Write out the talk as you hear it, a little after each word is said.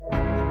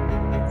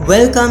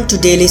Welcome to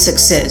Daily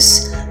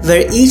Success,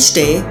 where each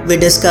day we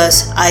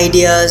discuss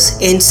ideas,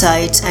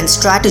 insights, and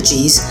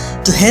strategies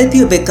to help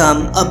you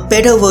become a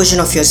better version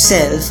of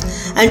yourself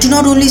and to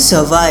not only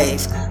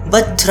survive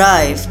but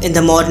thrive in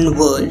the modern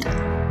world.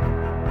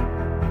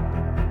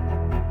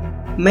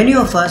 Many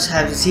of us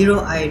have zero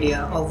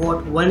idea of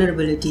what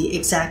vulnerability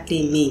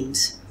exactly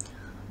means.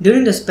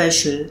 During the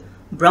special,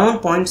 Brown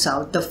points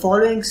out the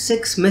following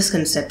 6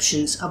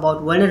 misconceptions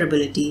about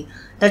vulnerability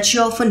that she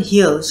often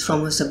hears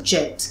from her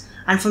subjects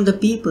and from the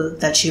people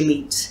that she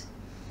meets.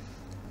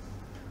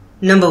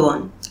 Number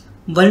 1.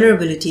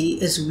 Vulnerability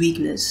is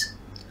weakness.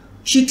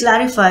 She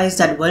clarifies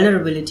that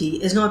vulnerability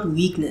is not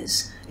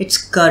weakness, it's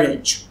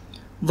courage.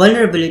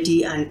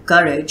 Vulnerability and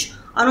courage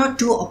are not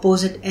two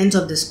opposite ends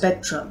of the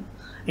spectrum.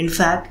 In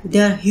fact, they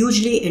are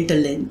hugely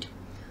interlinked.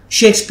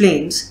 She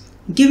explains,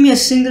 give me a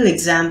single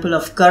example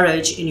of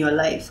courage in your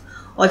life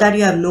or that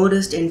you have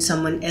noticed in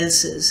someone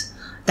else's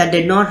that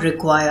did not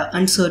require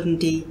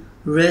uncertainty,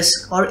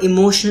 risk, or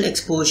emotional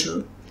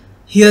exposure.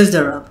 Here's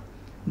the rub.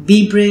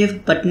 Be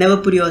brave but never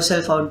put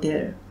yourself out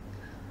there.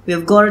 We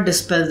have got to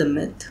dispel the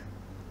myth.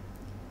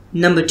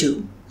 Number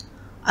 2.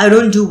 I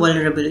don't do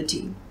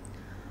vulnerability.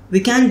 We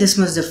can't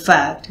dismiss the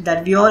fact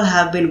that we all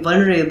have been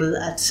vulnerable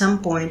at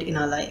some point in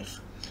our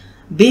life.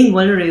 Being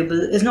vulnerable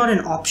is not an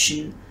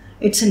option,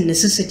 it's a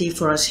necessity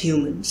for us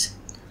humans.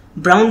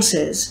 Brown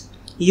says,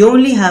 you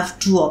only have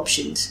 2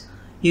 options.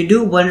 You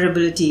do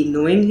vulnerability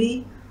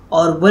knowingly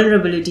or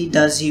vulnerability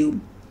does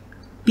you.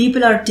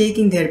 People are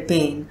taking their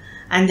pain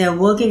and they are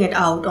working it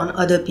out on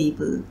other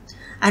people.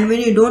 And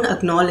when you don't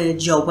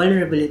acknowledge your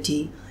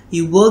vulnerability,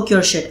 you work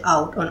your shit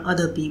out on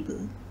other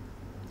people.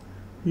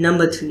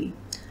 Number 3.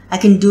 I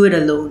can do it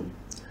alone.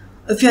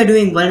 If you are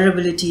doing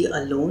vulnerability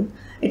alone,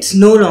 it's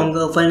no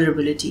longer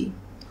vulnerability.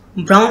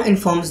 Brown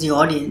informs the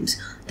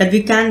audience that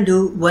we can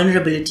do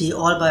vulnerability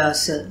all by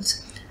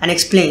ourselves and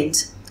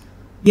explains,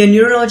 we are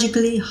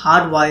neurologically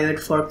hardwired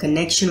for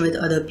connection with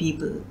other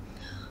people.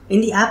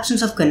 In the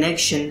absence of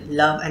connection,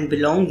 love and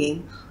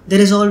belonging, there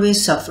is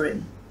always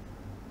suffering.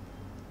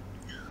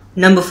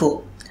 Number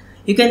 4.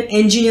 You can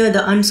engineer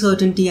the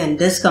uncertainty and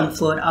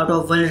discomfort out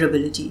of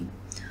vulnerability.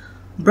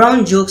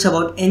 Brown jokes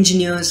about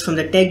engineers from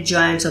the tech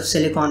giants of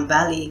Silicon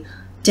Valley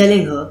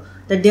telling her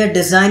that they are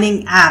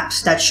designing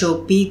apps that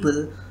show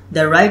people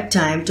the right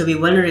time to be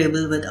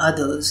vulnerable with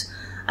others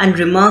and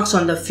remarks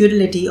on the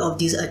futility of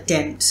these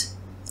attempts.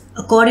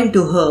 According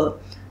to her,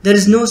 there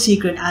is no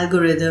secret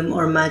algorithm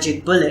or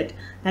magic bullet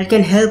that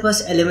can help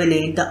us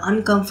eliminate the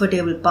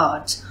uncomfortable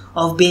parts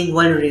of being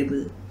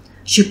vulnerable.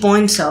 She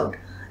points out,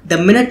 the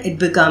minute it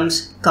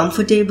becomes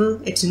comfortable,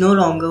 it's no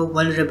longer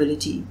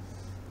vulnerability.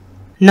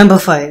 Number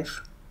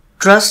 5.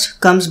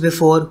 Trust comes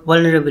before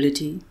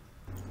vulnerability.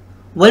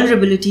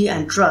 Vulnerability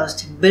and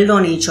trust build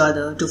on each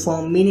other to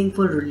form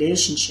meaningful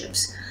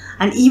relationships,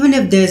 and even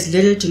if there is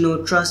little to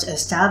no trust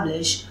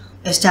established,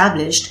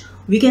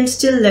 we can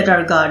still let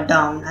our guard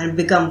down and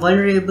become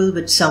vulnerable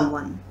with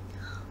someone.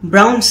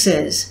 Brown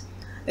says,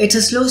 it's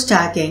a slow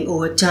stacking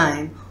over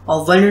time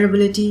of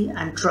vulnerability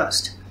and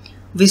trust.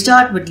 We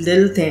start with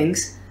little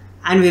things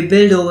and we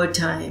build over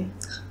time.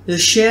 You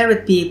share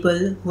with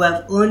people who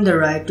have earned the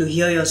right to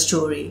hear your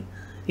story.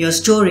 Your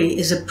story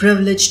is a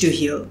privilege to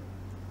hear.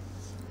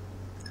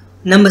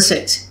 Number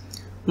 6.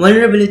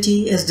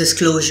 Vulnerability is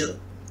disclosure.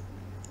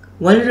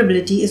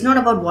 Vulnerability is not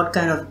about what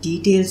kind of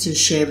details you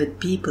share with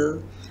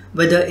people,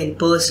 whether in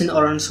person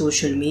or on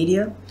social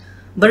media,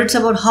 but it's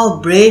about how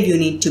brave you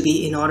need to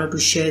be in order to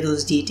share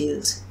those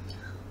details.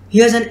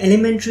 Here's an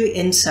elementary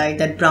insight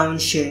that Brown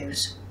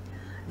shares.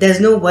 There's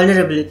no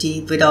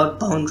vulnerability without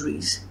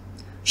boundaries.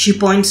 She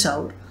points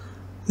out,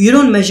 you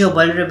don't measure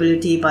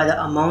vulnerability by the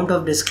amount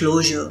of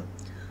disclosure.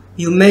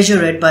 You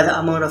measure it by the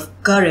amount of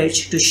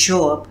courage to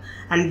show up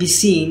and be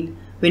seen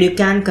when you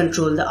can't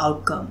control the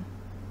outcome.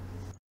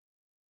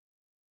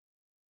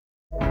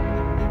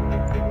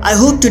 I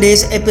hope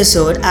today's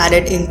episode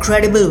added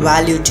incredible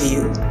value to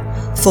you.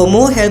 For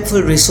more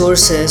helpful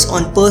resources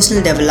on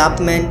personal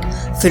development,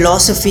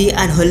 philosophy,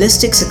 and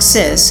holistic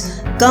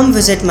success, come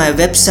visit my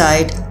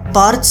website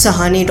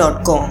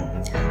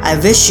parthsahani.com. I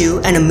wish you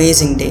an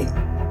amazing day.